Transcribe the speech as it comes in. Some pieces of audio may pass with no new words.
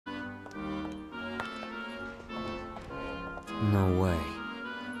No way.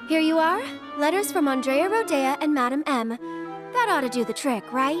 Here you are. Letters from Andrea Rodea and Madame M. That ought to do the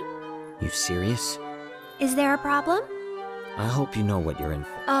trick, right? You serious? Is there a problem? I hope you know what you're in for.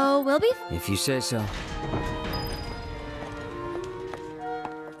 Oh, we'll be... If you say so.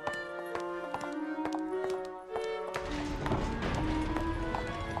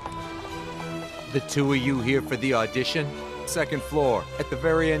 The two of you here for the audition? Second floor, at the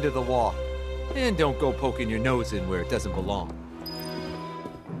very end of the wall. And don't go poking your nose in where it doesn't belong.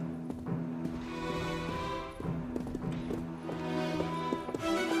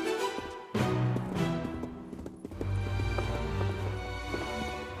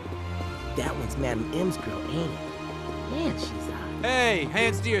 That one's Madame M's girl, ain't it? Man, she's hot. Hey,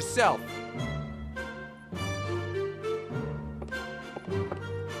 hands to yourself!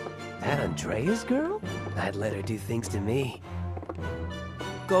 That Andrea's girl? I'd let her do things to me.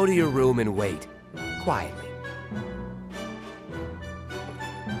 Go to your room and wait. Quietly.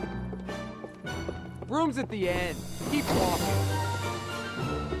 Room's at the end. Keep walking.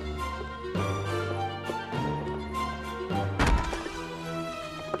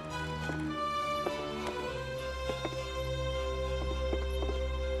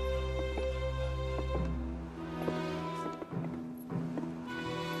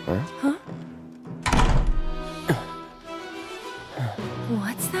 Huh?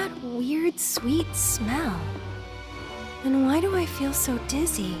 What's that weird, sweet smell? And why do I feel so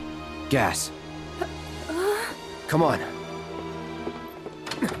dizzy? Gas. Come on.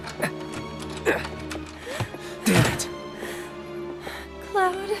 Damn it.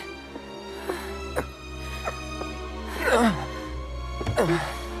 Cloud.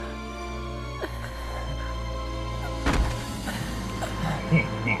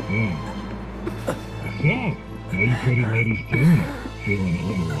 So, how you pretty ladies doing? Feeling a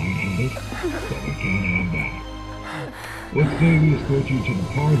little lightheaded? But we can't have that. Let's say we escort you to the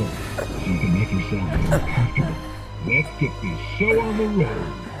parlor, so you can make yourself more comfortable. Let's get this show on the road.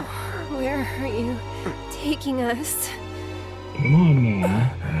 Where are you taking us? Come on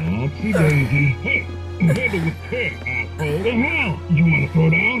now. Oopsie daisy. Hey, handle with care, asshole. The hell? You want to throw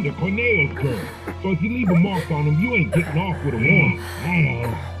down? They're Corneo's girl. So if you leave a mark on them, you ain't getting off with a warning. I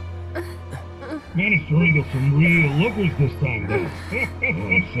know. Managed to wrangle some real lookers this time, though. You know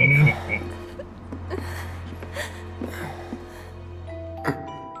what I'm saying?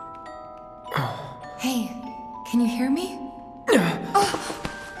 Hey, can you hear me?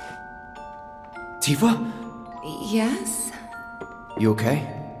 Tifa? Yes? You okay?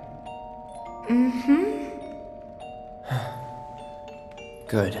 Mm-hmm.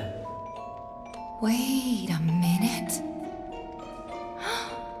 Good. Wait a minute.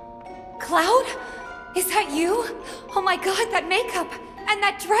 Cloud? Is that you? Oh my god, that makeup! And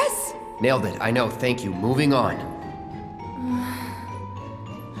that dress! Nailed it. I know. Thank you. Moving on.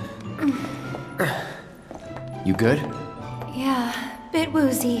 You good? Yeah, bit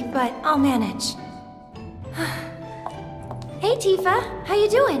woozy, but I'll manage. Hey, Tifa. How you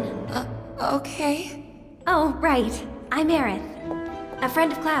doing? Okay. Oh, right. I'm Aerith, a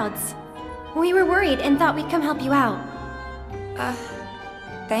friend of Cloud's. We were worried and thought we'd come help you out.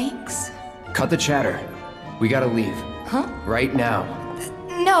 Thanks? Cut the chatter. We gotta leave. Huh? Right now.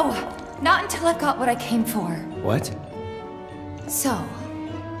 No! Not until I've got what I came for. What? So,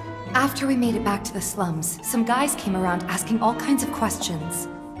 after we made it back to the slums, some guys came around asking all kinds of questions.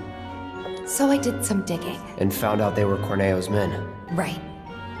 So I did some digging. And found out they were Corneo's men. Right.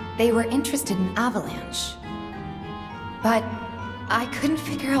 They were interested in Avalanche. But I couldn't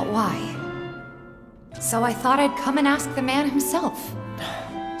figure out why. So I thought I'd come and ask the man himself.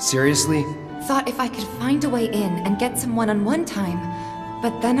 Seriously? Thought if I could find a way in and get some one-on-one time,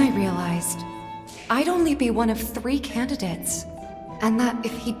 but then I realized I'd only be one of 3 candidates, and that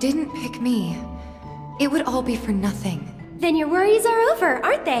if he didn't pick me, it would all be for nothing. Then your worries are over,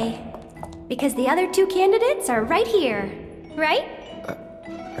 aren't they? Because the other 2 candidates are right here, right?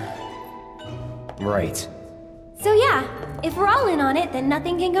 Right. So yeah, if we're all in on it, then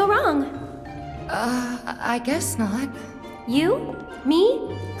nothing can go wrong. I guess not. You?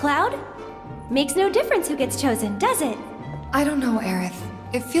 Me? Cloud? Makes no difference who gets chosen, does it? I don't know, Aerith.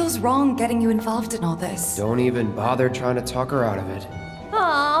 It feels wrong getting you involved in all this. Don't even bother trying to talk her out of it.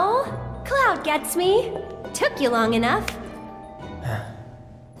 Aww, Cloud gets me. Took you long enough.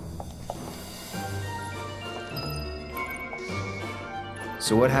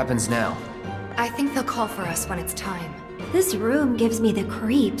 So what happens now? I think they'll call for us when it's time. This room gives me the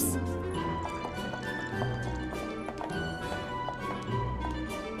creeps.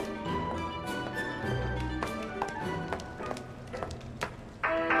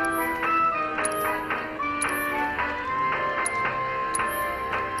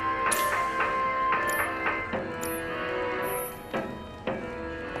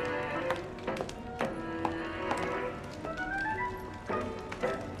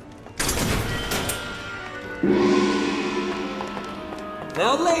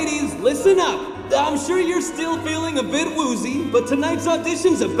 Now ladies, listen up. I'm sure you're still feeling a bit woozy, but tonight's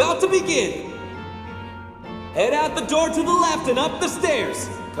audition's about to begin. Head out the door to the left and up the stairs.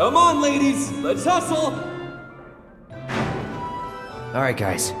 Come on, ladies, let's hustle. All right,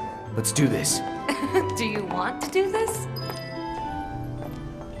 guys, let's do this. Do you want to do this?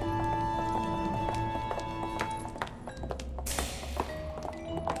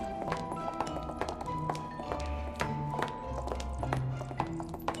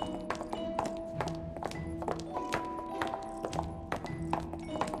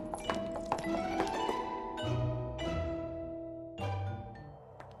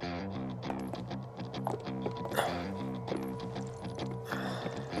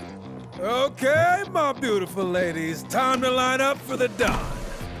 Okay, my beautiful ladies, time to line up for the dawn.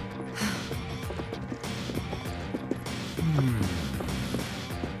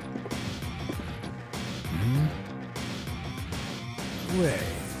 Wait,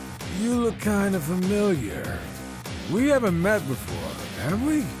 you look kind of familiar. We haven't met before, have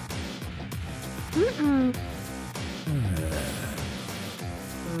we?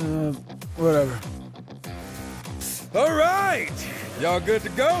 Whatever. All right, y'all good to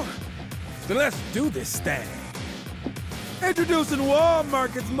go? Then let's do this thing. Introducing Wall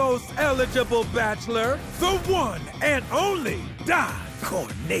Market's most eligible bachelor, the one and only Don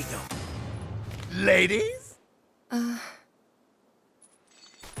Corneo. Ladies?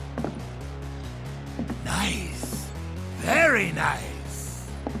 Nice. Very nice.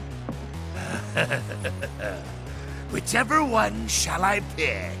 Whichever one shall I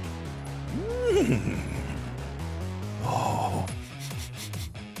pick? Oh.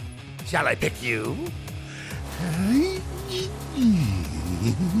 Shall I pick you?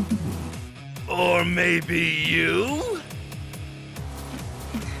 Or maybe you?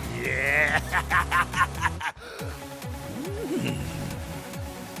 Yeah.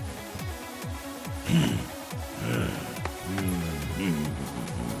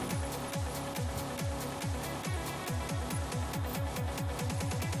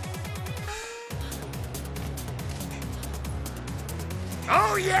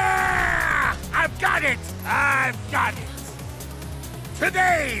 Oh yeah! I've got it! I've got it!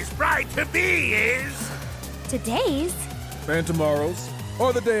 Today's bride-to-be is... Today's? And tomorrow's,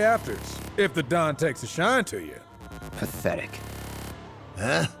 or the day after's, if the Don takes a shine to you. Pathetic.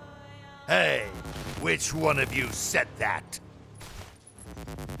 Huh? Hey, which one of you said that?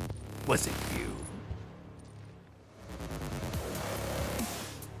 Was it you?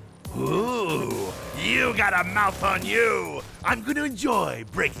 Ooh, you got a mouth on you! I'm gonna enjoy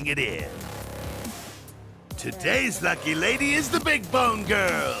breaking it in. Today's lucky lady is the Big Bone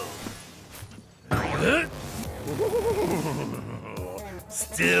Girl. Huh?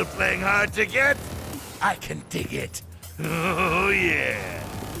 Still playing hard to get? I can dig it. Oh, yeah.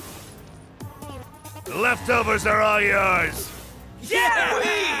 The leftovers are all yours. Yeah!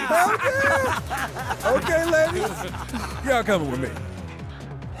 Okay, ladies. Y'all coming with me.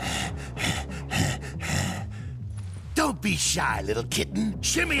 Don't be shy, little kitten.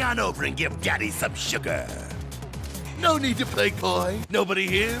 Shimmy on over and give Daddy some sugar. No need to play coy. Nobody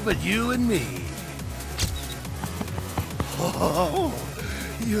here but you and me. Oh,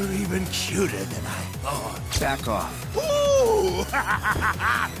 you're even cuter than I thought. Back off. Ooh!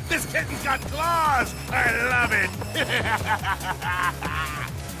 This kitten's got claws! I love it!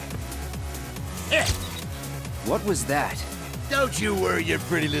 What was that? Don't you worry your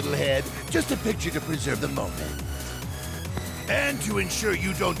pretty little head. Just a picture to preserve the moment. And to ensure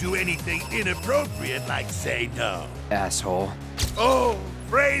you don't do anything inappropriate like say no. Asshole. Oh,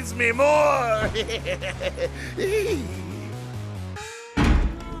 praise me more!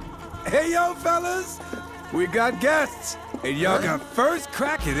 Hey, yo, fellas. We got guests, and y'all got first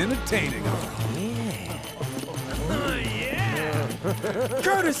crack at entertaining them.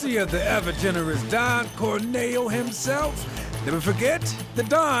 Courtesy of the ever-generous Don Corneo himself. Never forget, the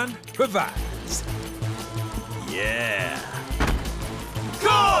Don provides. Yeah.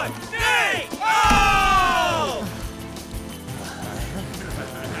 Corneo!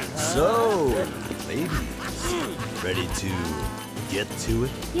 So, ladies, ready to get to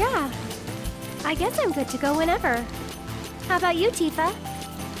it? Yeah. I guess I'm good to go whenever. How about you, Tifa?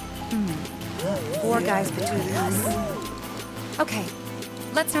 4 guys between us. Okay,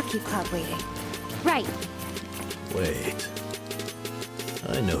 let's not keep Cloud waiting. Right. Wait.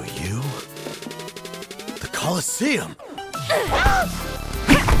 I know you. The Colosseum!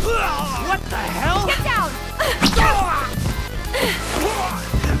 What the hell? Get down!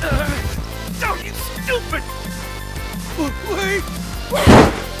 Oh, you stupid! Wait!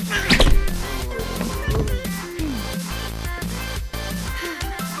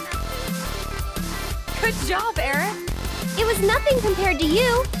 Nice job, Aerith. It was nothing compared to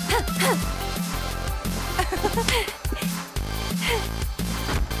you.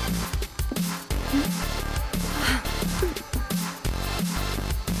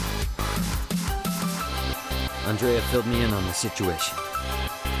 Andrea filled me in on the situation.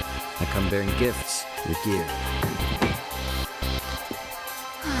 I come bearing gifts with gear.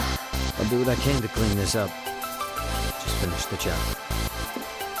 I'll do what I can to clean this up. Just finish the job.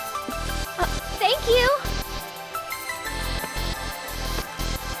 Thank you.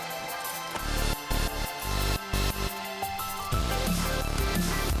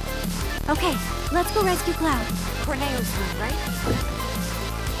 Okay, let's go rescue Cloud. Corneo's room, right?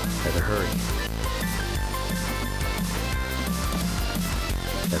 Better hurry.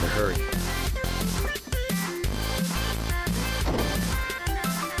 Better hurry.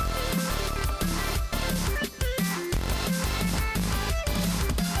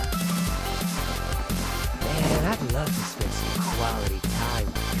 Man, I'd love to spend some quality time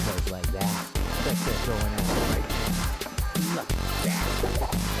with girls like that. Bet they're going out right now. Look at that.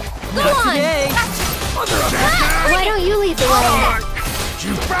 Go on! Today. Why don't you lead the way?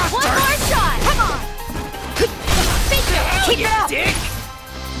 You bastard! One more shot! Come on! Fake it! Keep it up! Dick!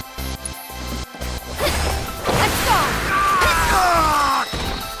 Let's go!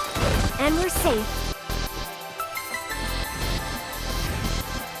 And we're safe.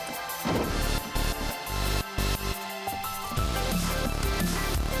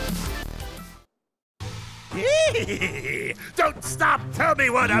 Don't stop! Tell me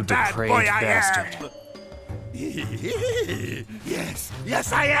what a bad depraved boy I bastard. am!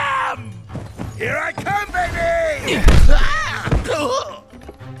 Yes, I am! Here I come, baby!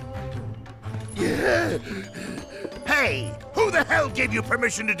 Hey, who the hell gave you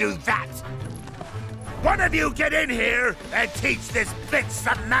permission to do that? One of you get in here and teach this bitch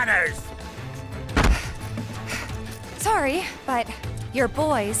some manners! Sorry, but your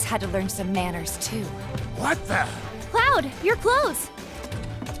boys had to learn some manners too. What the? Cloud, your clothes.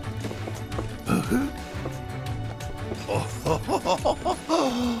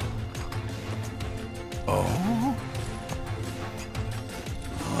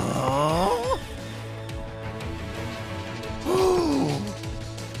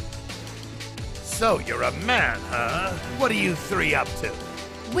 So you're a man, huh? What are you three up to?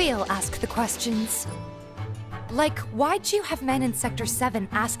 We'll ask the questions. Like, why'd you have men in Sector 7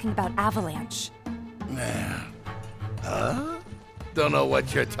 asking about Avalanche? Huh? Don't know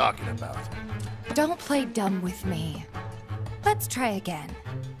what you're talking about. Don't play dumb with me. Let's try again.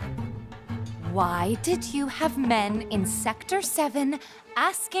 Why did you have men in Sector 7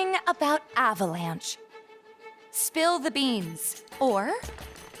 asking about Avalanche? Spill the beans, or...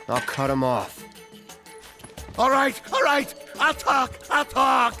 I'll cut him off. All right, I'll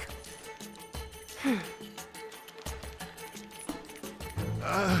talk.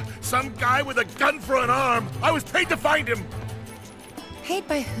 Some guy with a gun for an arm. I was paid to find him. Paid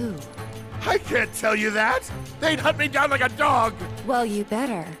by who? I can't tell you that. They'd hunt me down like a dog. Well, you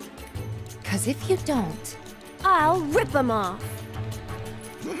better. 'Cause if you don't... I'll rip them off.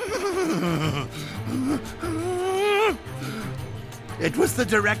 It was the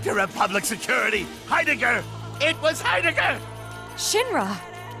director of public security, Heidegger. It was Heidegger. Shinra!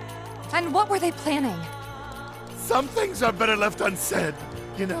 And what were they planning? Some things are better left unsaid,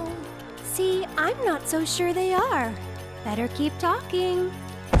 you know? See, I'm not so sure they are. Better keep talking.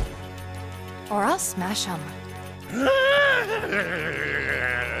 Or I'll smash them.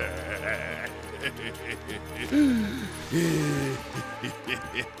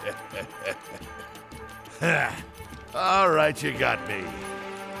 All right, you got me.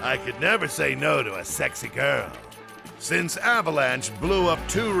 I could never say no to a sexy girl. Since Avalanche blew up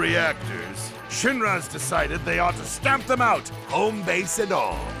 2 reactors, Shinra's decided they ought to stamp them out, home base and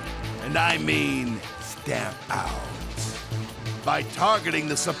all. And I mean stamp out. By targeting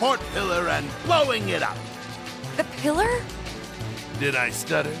the support pillar and blowing it up. The pillar? Did I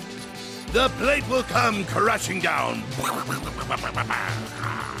stutter? The plate will come crashing down.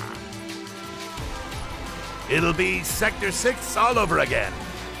 It'll be Sector 6 all over again.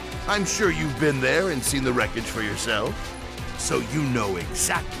 I'm sure you've been there and seen the wreckage for yourself, so you know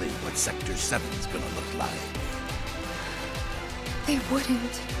exactly what Sector 7's gonna look like. They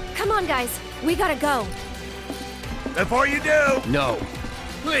wouldn't. Come on, guys. We gotta go. Before you do, No.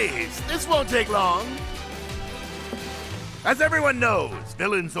 please, this won't take long. As everyone knows,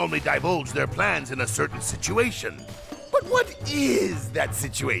 villains only divulge their plans in a certain situation. But what is that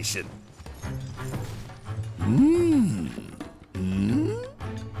situation?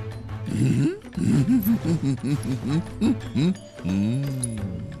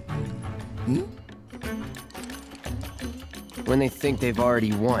 when they think they've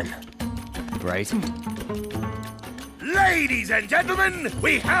already won. Right? Ladies and gentlemen,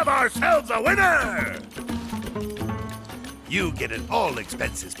 we have ourselves a winner! You get an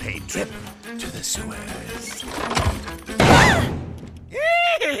all-expenses-paid trip to the sewers.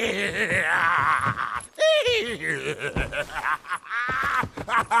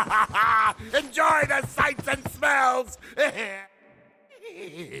 Enjoy the sights and smells!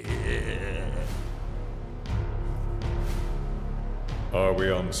 Are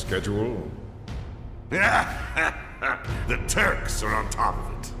we on schedule? The Turks are on top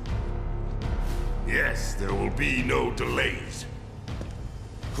of it. Yes, there will be no delays.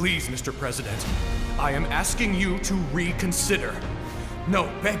 Please, Mr. President, I am asking you to reconsider. No,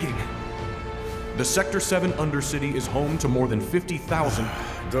 begging. The Sector 7 Undercity is home to more than 50,000...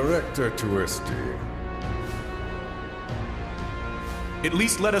 Director Twisty. At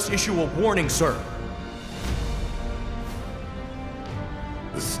least let us issue a warning, sir.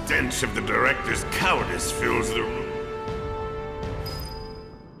 The stench of the director's cowardice fills the room.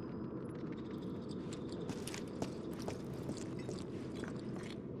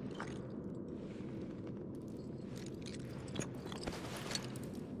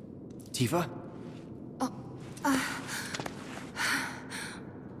 Tifa?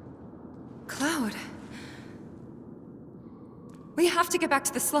 Cloud. We have to get back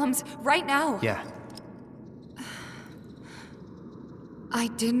to the slums right now. Yeah. I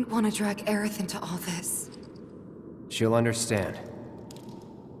didn't want to drag Aerith into all this. She'll understand.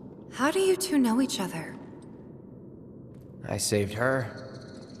 How do you two know each other? I saved her.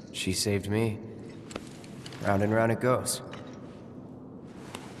 She saved me. Round and round it goes.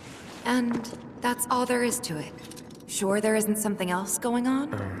 And that's all there is to it. Sure there isn't something else going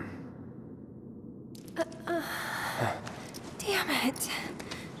on? Damn it.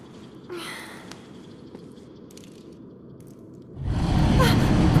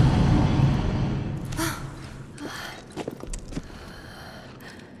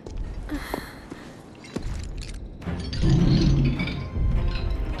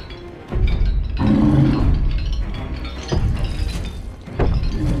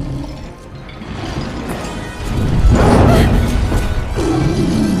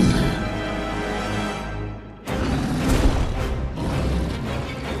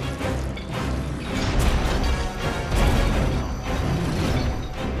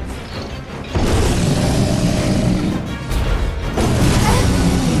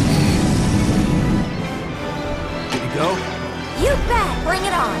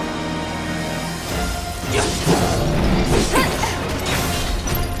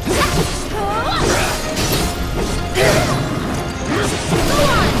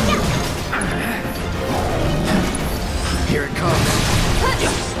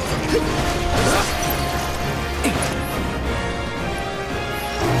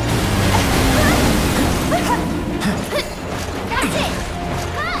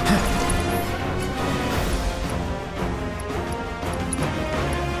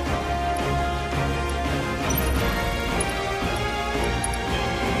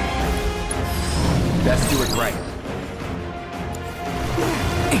 Best do it right.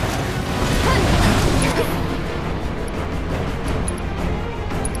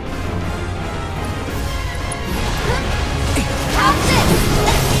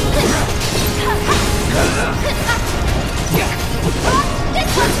 This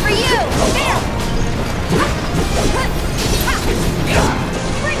one's for you! There!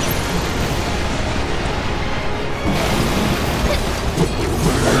 Bring it!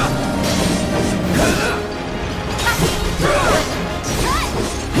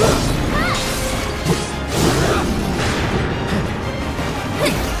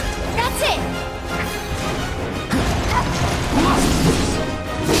 That's it!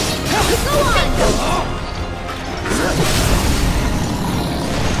 Go on!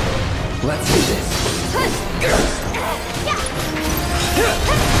 Let's do this.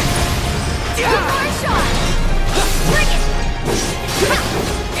 One more shot! Bring it!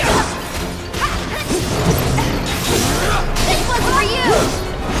 This one's for you!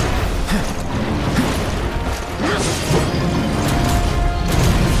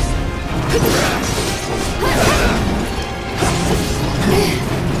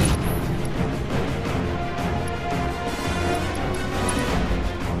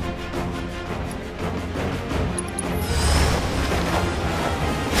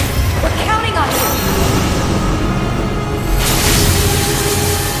 We're counting on you!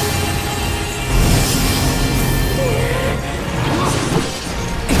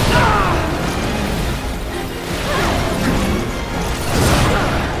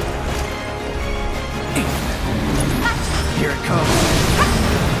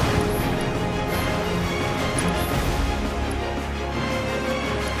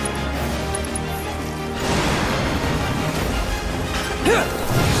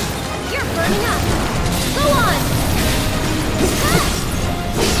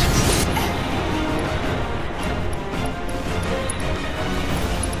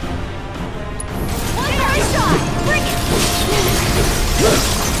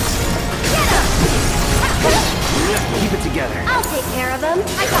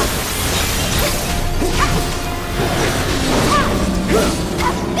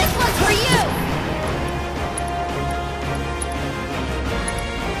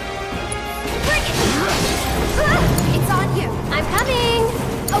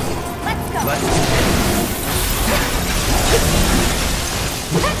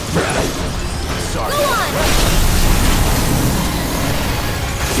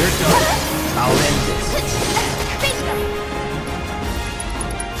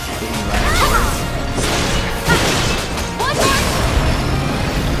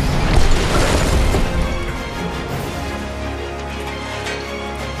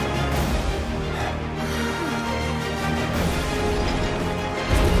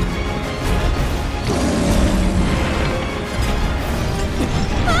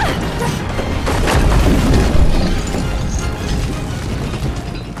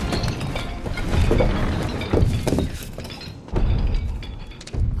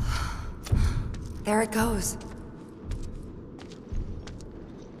 it goes.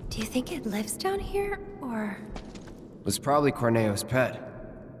 Do you think it lives down here, or...? It was probably Corneo's pet.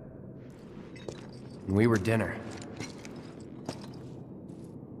 And we were dinner.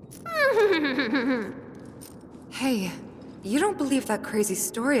 Hey, you don't believe that crazy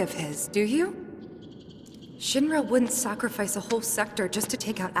story of his, do you? Shinra wouldn't sacrifice a whole sector just to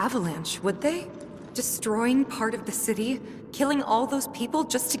take out Avalanche, would they? Destroying part of the city, killing all those people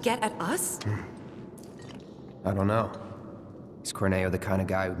just to get at us? I don't know. Is Corneo the kind of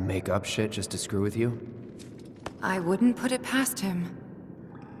guy who'd make up shit just to screw with you? I wouldn't put it past him.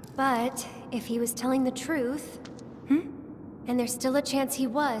 But if he was telling the truth... And there's still a chance he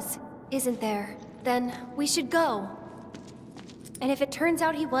was, isn't there? Then we should go. And if it turns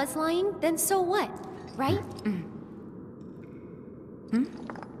out he was lying, then so what? Right?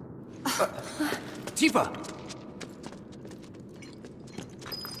 Tifa!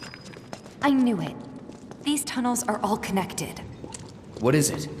 I knew it. These tunnels are all connected. What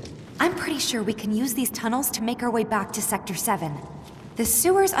is it? I'm pretty sure we can use these tunnels to make our way back to Sector 7. The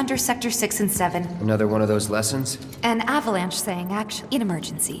sewers under Sector 6 and 7. Another one of those lessons? An avalanche saying actually in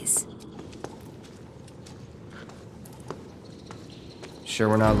emergencies. Sure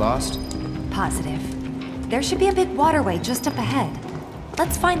we're not lost? Positive. There should be a big waterway just up ahead.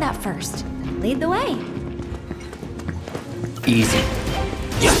 Let's find that first. Lead the way. Easy.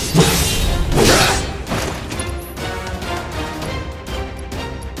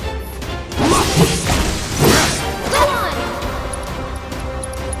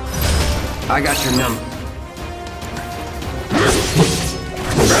 I got your number.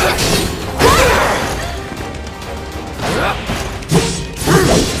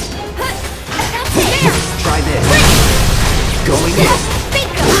 Try this. Going in.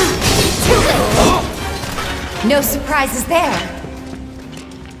 No surprises there.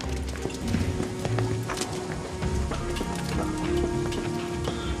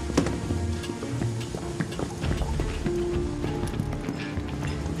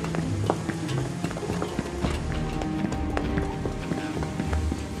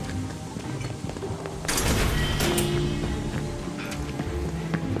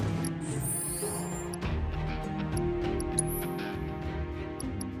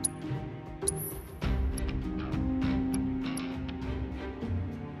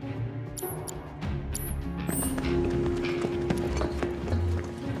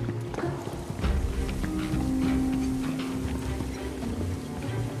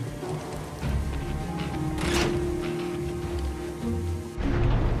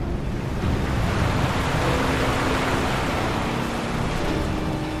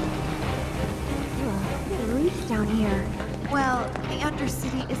 Down here. Well, the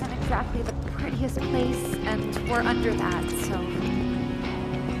Undercity isn't exactly the prettiest place, and we're under that, so...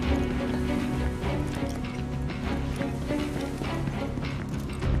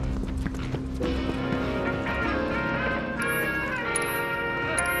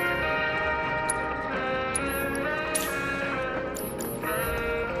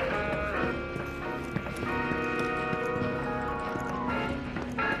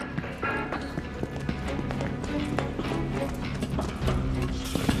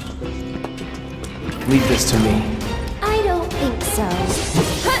 Leave this to me. I don't think so.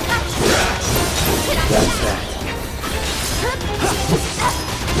 That's that.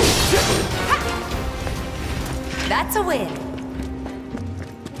 That's a win.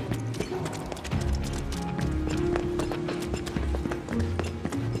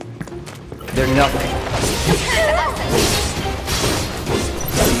 They're nothing.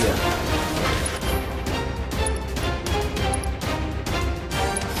 See ya.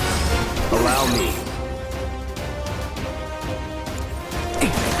 Allow me.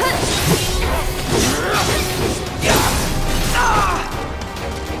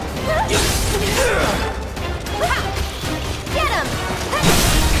 Get him!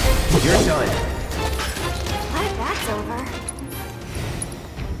 You're done. Glad that's over.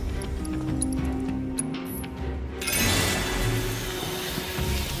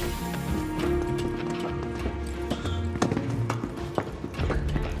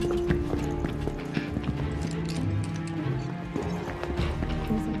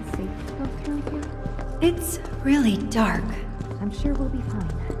 Is it safe to go through here? It's really dark. I'm sure we'll be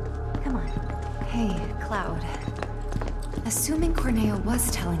fine. Come on. Hey, Cloud. Assuming Corneo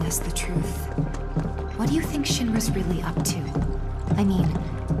was telling us the truth, what do you think Shinra's really up to? I mean,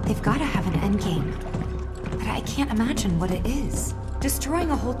 they've gotta have an endgame. But I can't imagine what it is.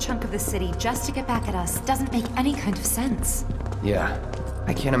 Destroying a whole chunk of the city just to get back at us doesn't make any kind of sense. Yeah.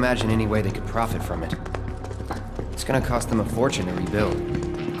 I can't imagine any way they could profit from it. It's gonna cost them a fortune to rebuild.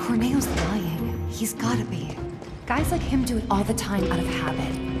 Corneo's lying. He's gotta be. Guys like him do it all the time out of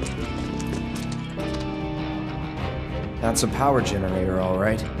habit. That's a power generator, all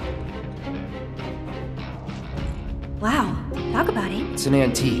right. Wow, talk about it. It's an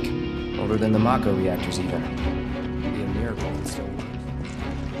antique. Older than the Mako reactors, even. It'd be a miracle if it still works.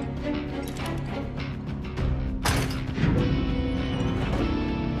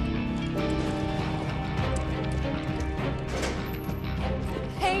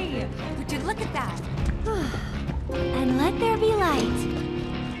 Hey, would you look at that? And let there be light.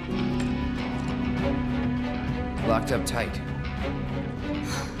 Locked up tight.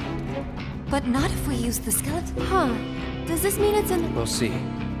 But not if we use the skeleton. Huh. Does this mean it's in... We'll see.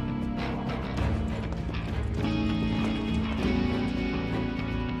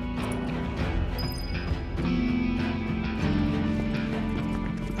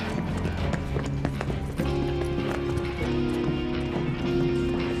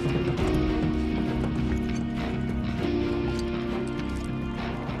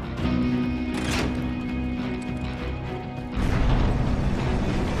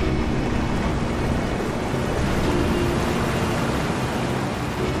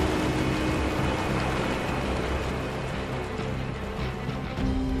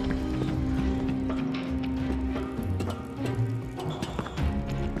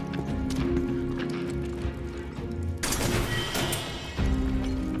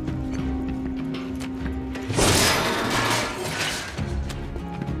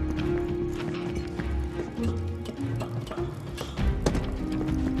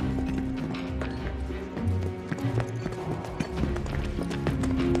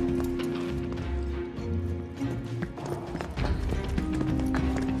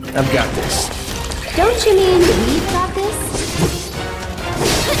 I've got this. Don't you mean we've got this?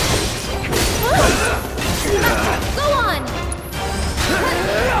 Go on!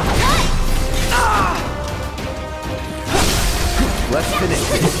 Let's finish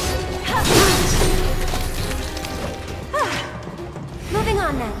this. Moving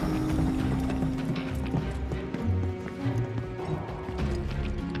on then.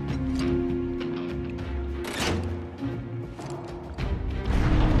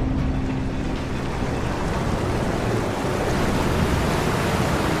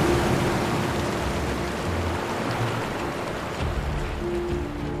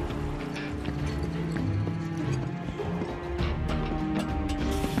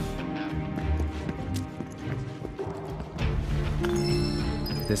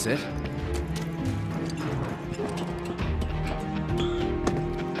 This it?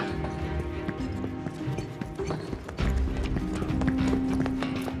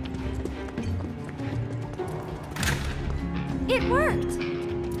 It worked!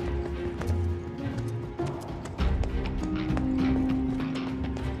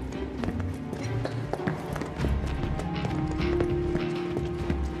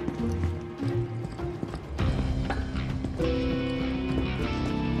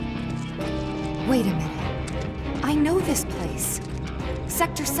 Wait a minute. I know this place.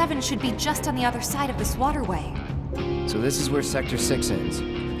 Sector 7 should be just on the other side of this waterway. So this is where Sector 6 ends.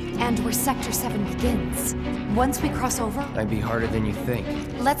 And where Sector 7 begins. Once we cross over... Might be harder than you think.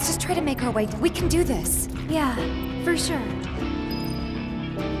 Let's just try to make our way. We can do this. Yeah, for sure.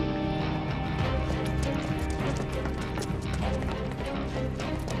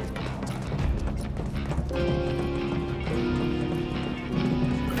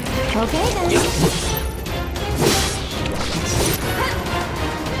 Okay then.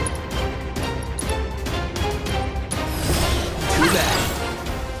 Too bad.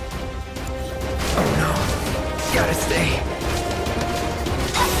 Oh no. Gotta stay.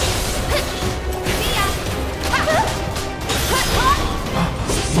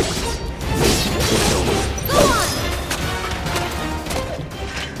 Go on!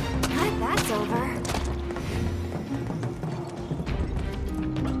 Glad that's over.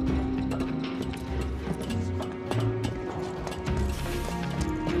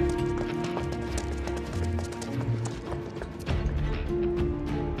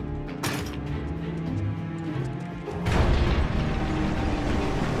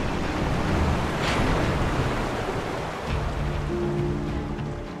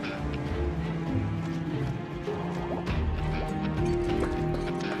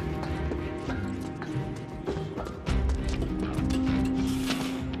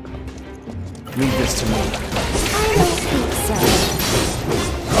 Leave this to me. I don't think so.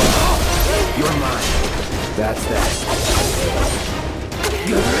 You're mine. That's that.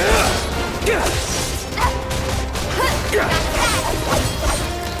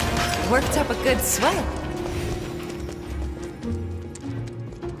 Worked up a good sweat.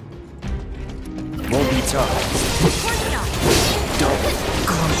 Don't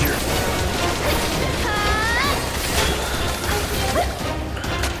close your...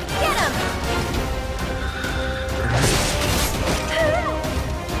 Get him!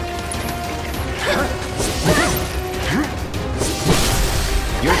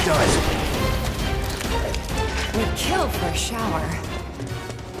 You're done. We'd kill for a shower.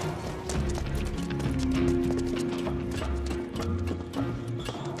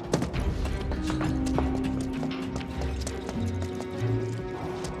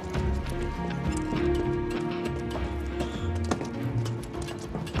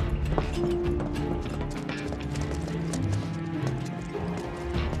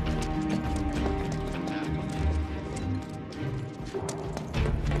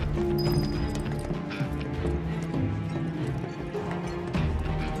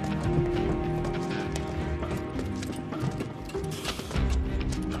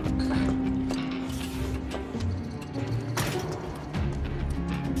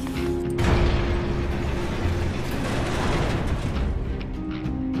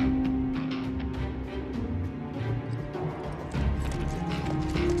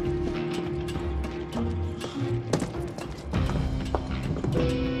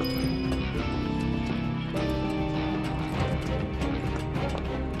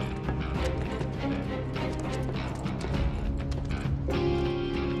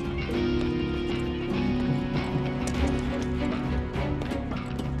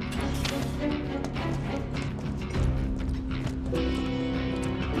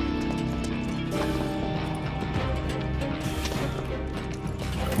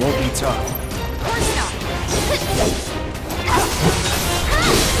 Won't be tough.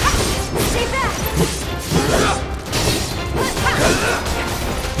 Stay back!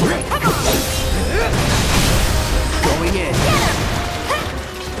 Going in.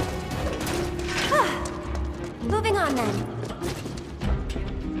 Moving on then.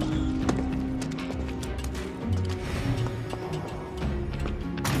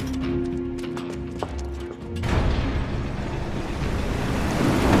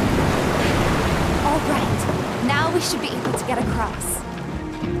 All right. Now we should be able to get across.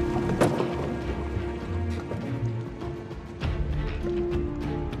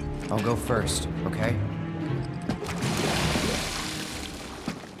 I'll go first, okay?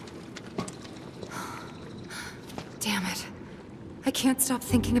 Damn it. I can't stop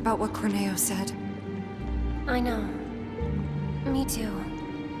thinking about what Corneo said. I know. Me too.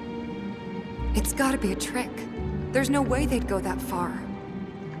 It's gotta be a trick. There's no way they'd go that far.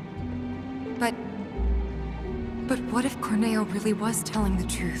 But what if Corneo really was telling the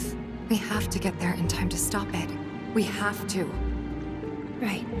truth? We have to get there in time to stop it. We have to.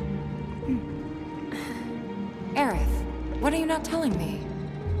 Right. Aerith, what are you not telling me?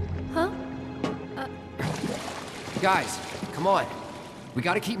 Huh? Guys, come on. We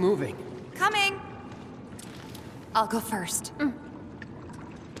gotta keep moving. Coming! I'll go first.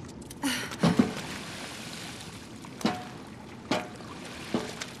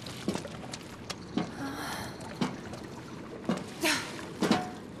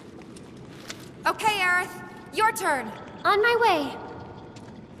 Okay, Aerith, your turn. On my way.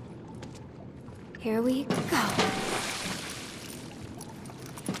 Here we go.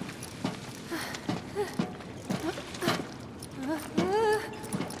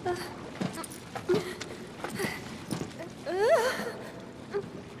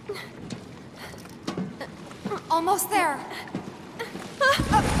 Almost there.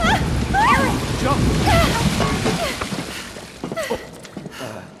 Jump!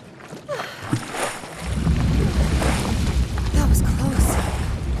 That was close.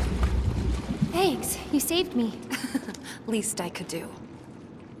 Thanks, you saved me. Least I could do.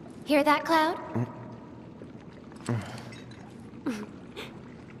 Hear that, Cloud?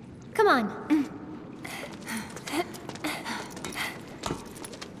 Come on.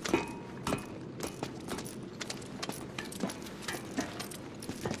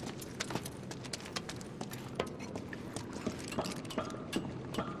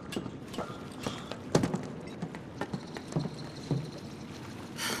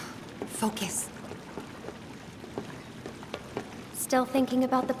 Focus. Still thinking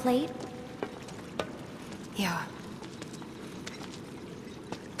about the plate? Yeah.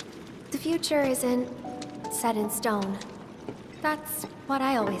 The future isn't set in stone. That's what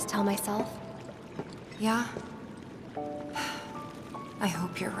I always tell myself. Yeah? I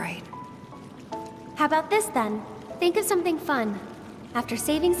hope you're right. How about this then? Think of something fun. After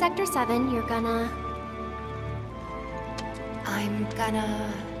saving Sector 7, you're gonna... I'm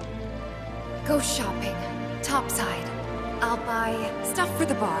gonna... go shopping. Topside. I'll buy stuff for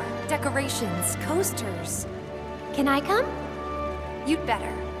the bar, decorations, coasters. Can I come? You'd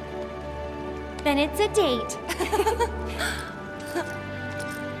better. Then it's a date.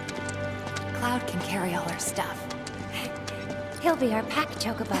 Cloud can carry all our stuff. He'll be our pack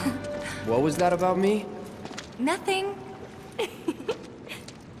chocobo. What was that about me? Nothing.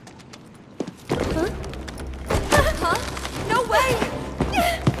 Huh? No way!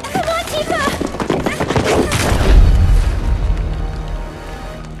 Come on, Tifa!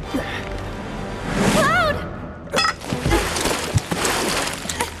 Cloud!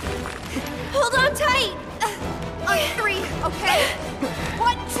 Hold on tight! On three, okay?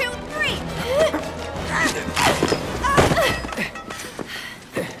 1, 2, 3!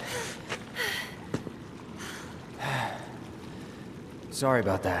 Sorry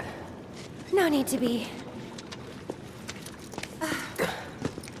about that. No need to be.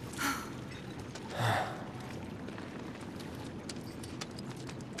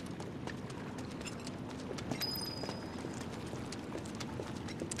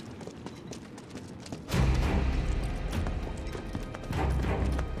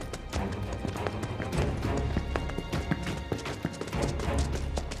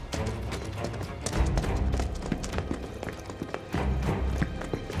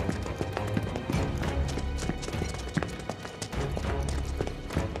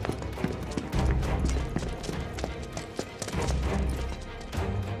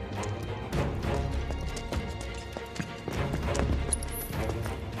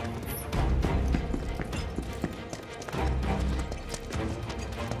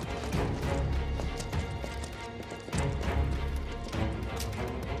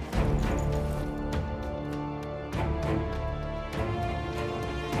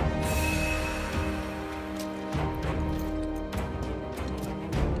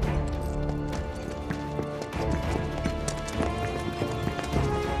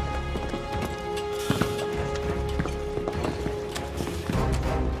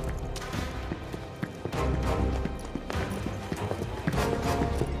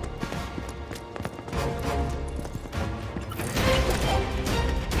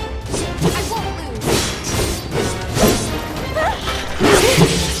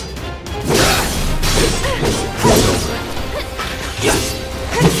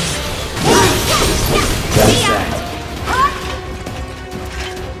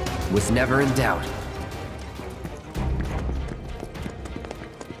 Was never in doubt.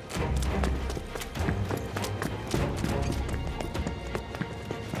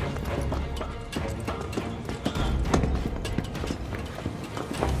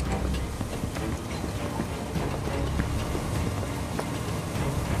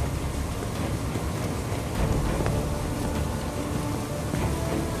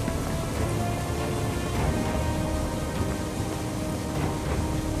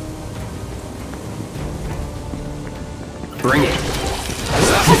 Bring it.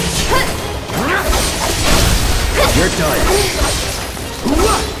 You're done.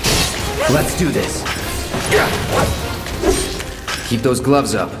 Let's do this. Keep those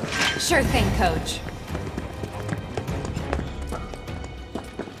gloves up. Sure thing, Coach.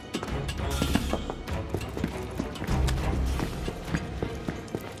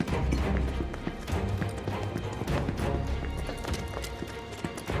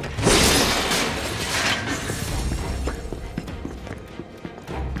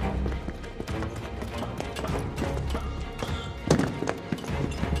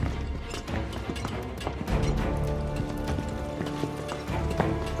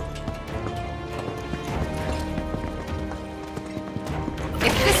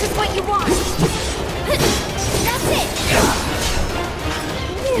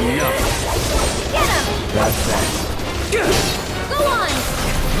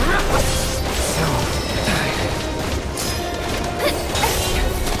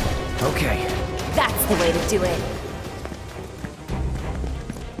 Okay. That's the way to do it.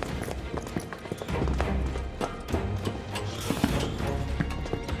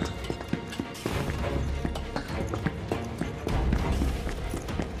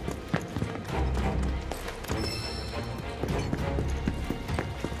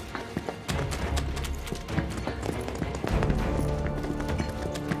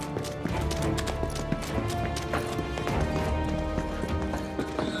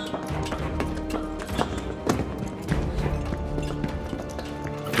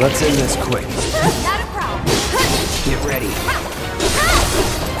 Let's end this quick. Not a problem. Get ready.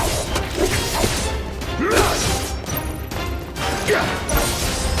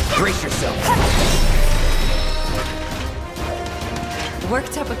 Brace yourself.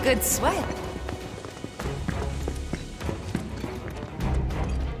 Worked up a good sweat.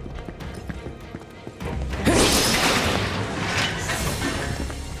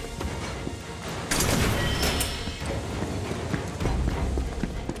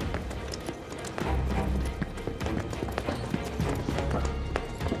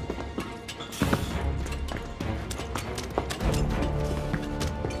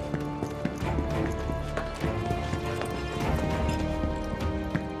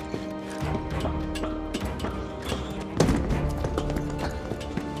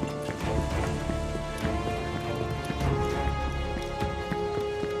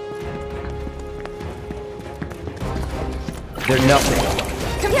 They're nothing.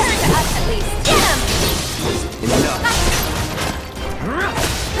 Compared to us, at least. Damn! Enough.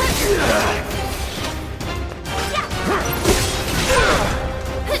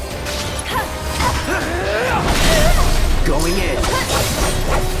 Going in.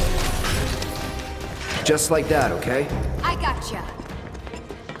 Just like that, okay? I gotcha.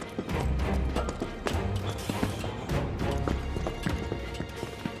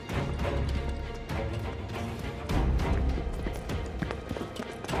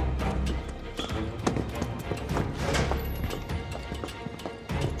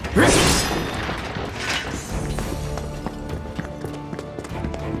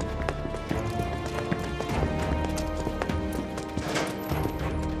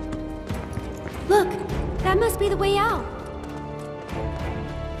 Look, that must be the way out.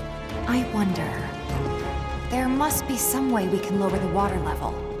 I wonder. There must be some way we can lower the water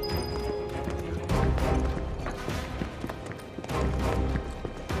level.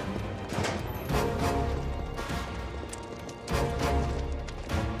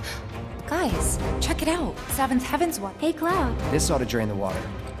 Guys, check it out. Seventh Heaven's one. Hey, Cloud. This ought to drain the water.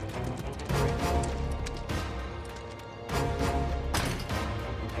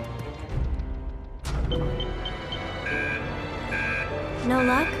 No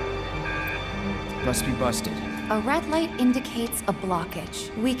luck? Must be busted. A red light indicates a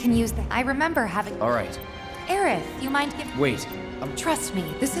blockage. We can use that. I remember having... All right. Aerith, you mind giving... Wait. Trust me,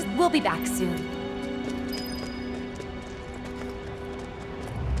 we'll be back soon.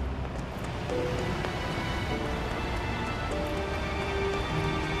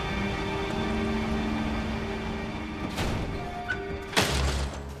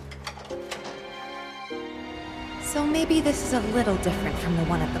 So maybe this is a little different from the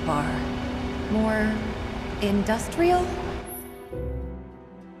one at the bar. More industrial?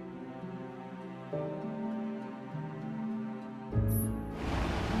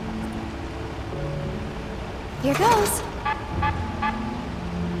 Here goes.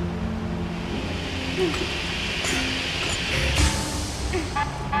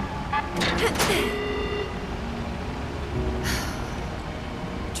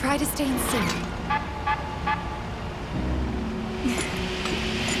 Try to stay in sync.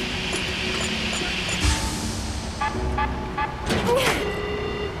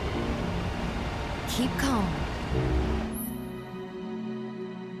 Keep calm.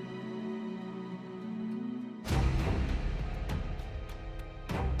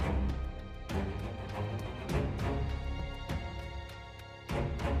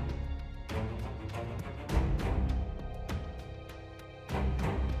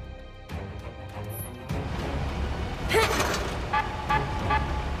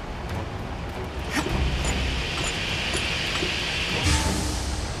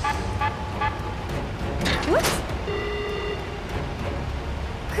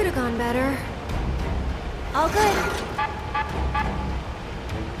 Could've gone better. All good.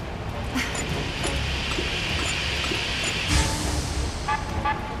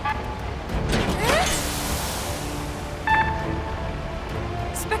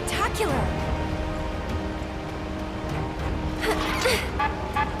 Spectacular!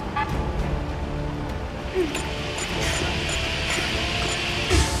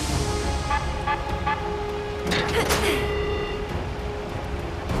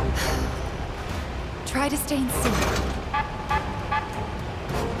 Try to stay in sync.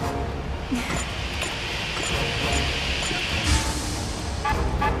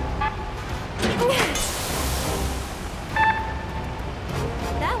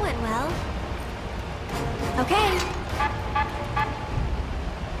 That went well. Okay.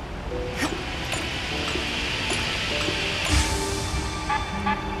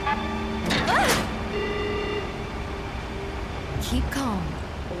 Keep calm.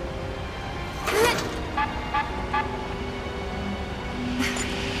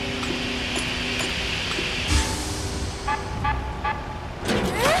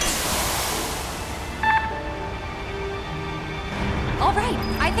 All right,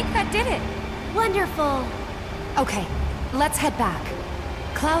 I think that did it. Wonderful. Okay, let's head back.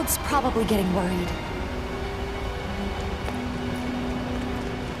 Cloud's probably getting worried.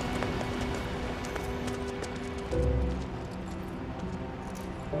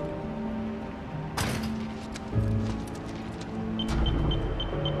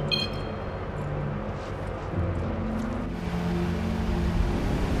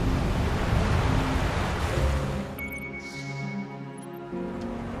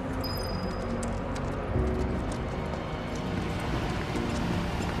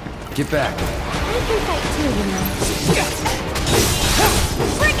 Get back. I can fight too, you know.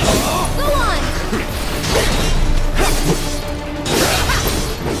 Bring it! Go on!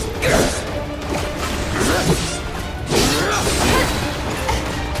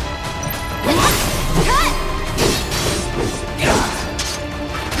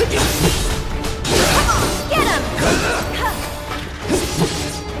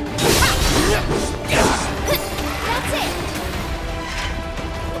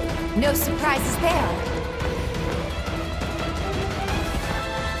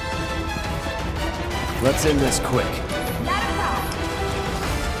 Let's end this quick.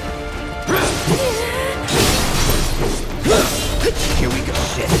 Here we go,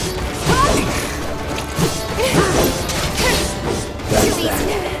 shit.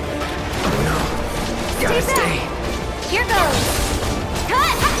 Stay back. Here goes.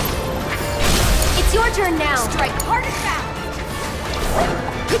 Cut! It's your turn now. Strike hard and fast.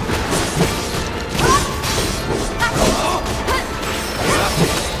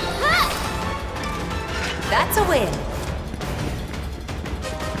 That's a win.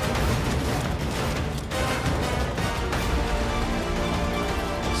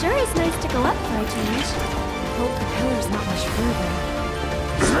 Sure is nice to go up for a change. Hope the pillar's not much further.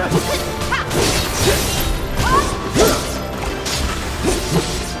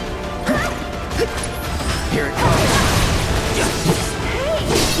 Here it comes.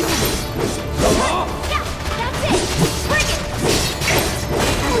 Yeah, that's it. Bring it.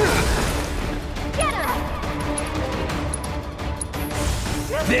 Get him.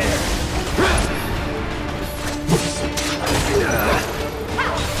 There.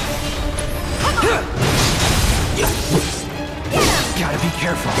 Gotta be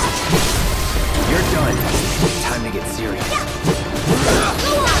careful. You're done. Time to get serious.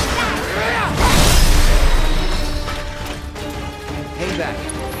 Hang back.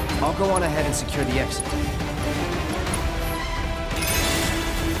 I'll go on ahead and secure the exit.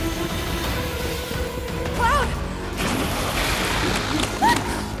 Cloud!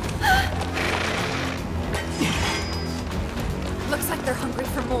 Looks like they're hungry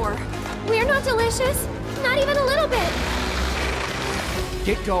for more. We're not delicious. Not even a little bit.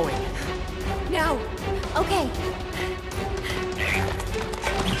 Get going. No. Okay.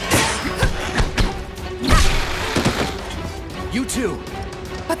 You too.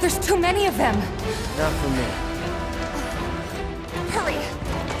 But there's too many of them. Not for me. Hurry.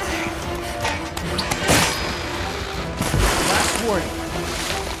 Last warning.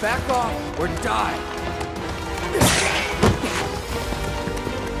 Back off or die.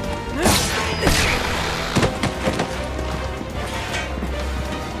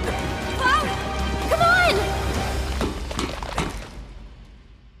 Cloud! Come on!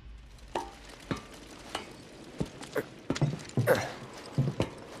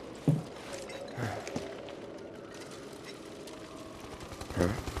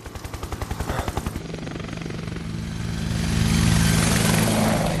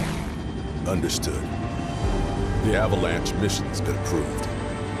 Understood. The Avalanche mission's been approved.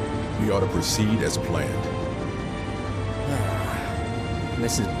 We ought to proceed as planned.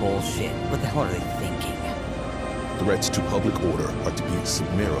 This is bullshit. What the hell are they thinking? Threats to public order are to be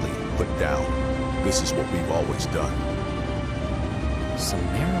summarily put down. This is what we've always done.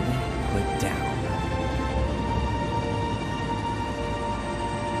 Summarily put down.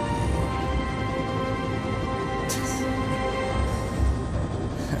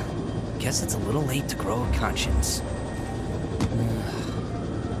 Guess it's a little late to grow a conscience.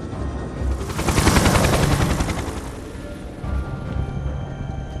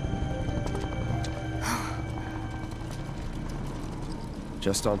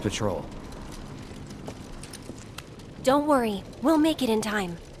 Just on patrol. Don't worry. We'll make it in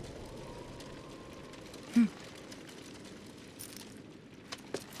time.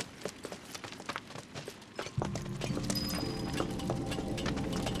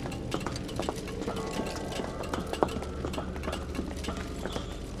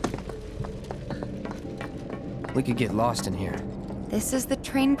 We could get lost in here. This is the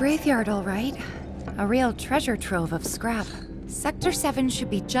train graveyard, all right. A real treasure trove of scrap. Sector 7 should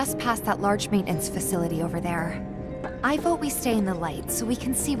be just past that large maintenance facility over there. I vote we stay in the light so we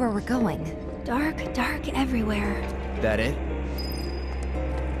can see where we're going. Dark, dark everywhere. That it?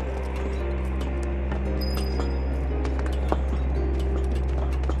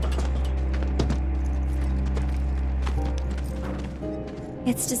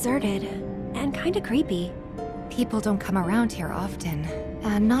 It's deserted. And kinda creepy. People don't come around here often.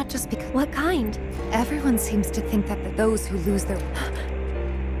 And not just because... What kind? Everyone seems to think that those who lose their...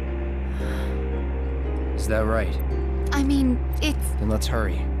 Is that right? I mean, it's... Then let's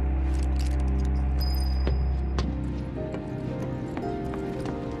hurry.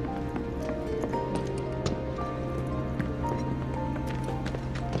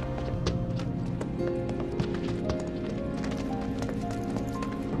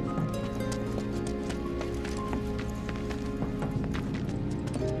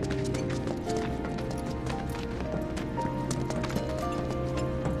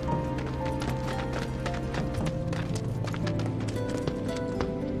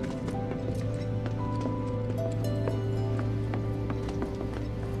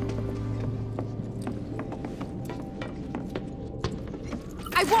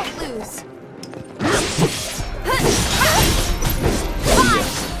 I won't lose.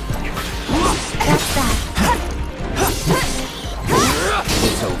 That's that.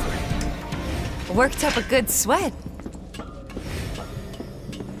 It's over. Worked up a good sweat.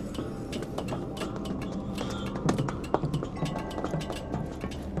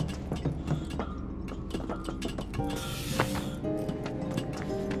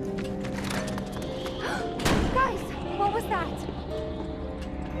 Guys, what was that?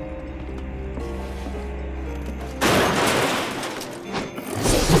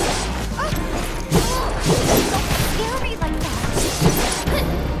 Don't scare me like that.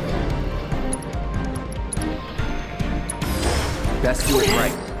 Best do it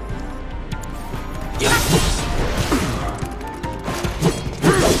right.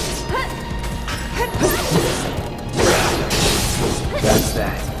 That's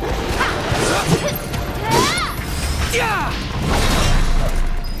that.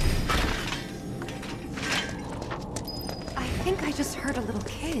 I think I just heard a little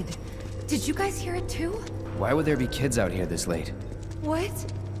kid. Did you guys hear it too? Why would there be kids out here this late?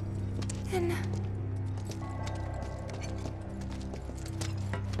 What? Then...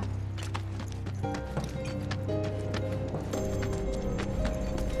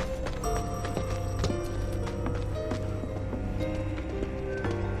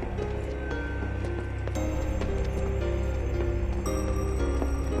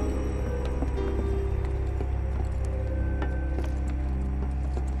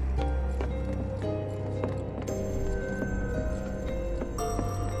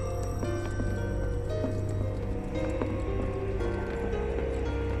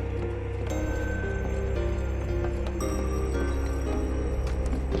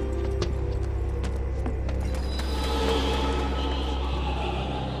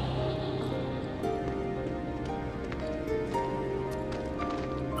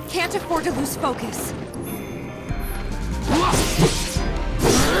 Can't afford to lose focus.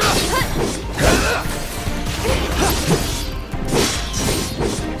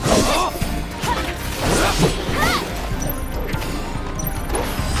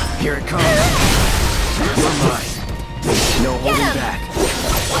 Here it comes. You're mine. No holding back.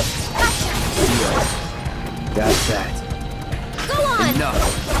 Deal. That's that. Go on!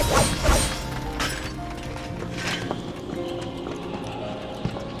 Enough.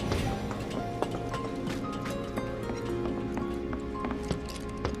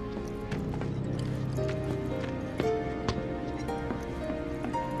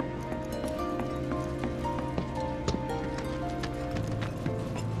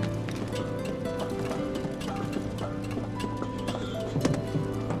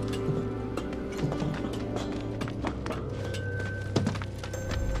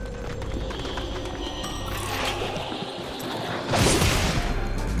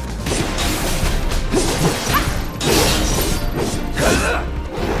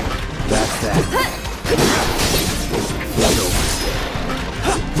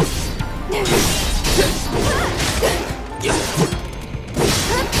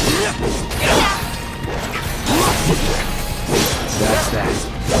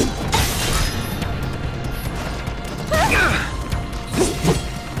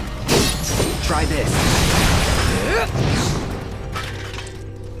 Try this.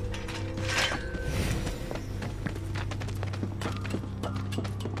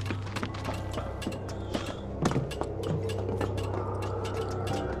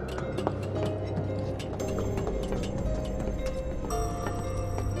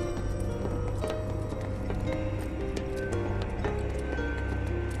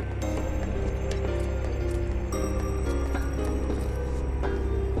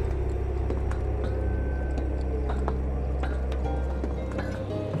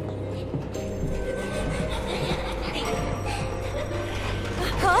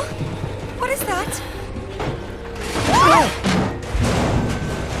 Huh? What is that?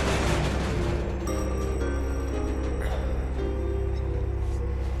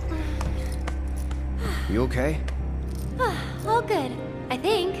 You okay? All good, I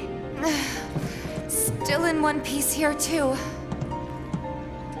think. Still in one piece here, too.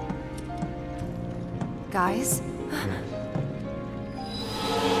 Guys?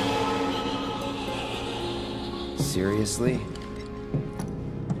 Seriously?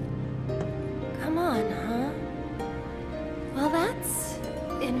 Come on, huh? Well, that's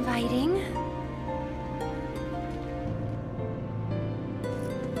inviting.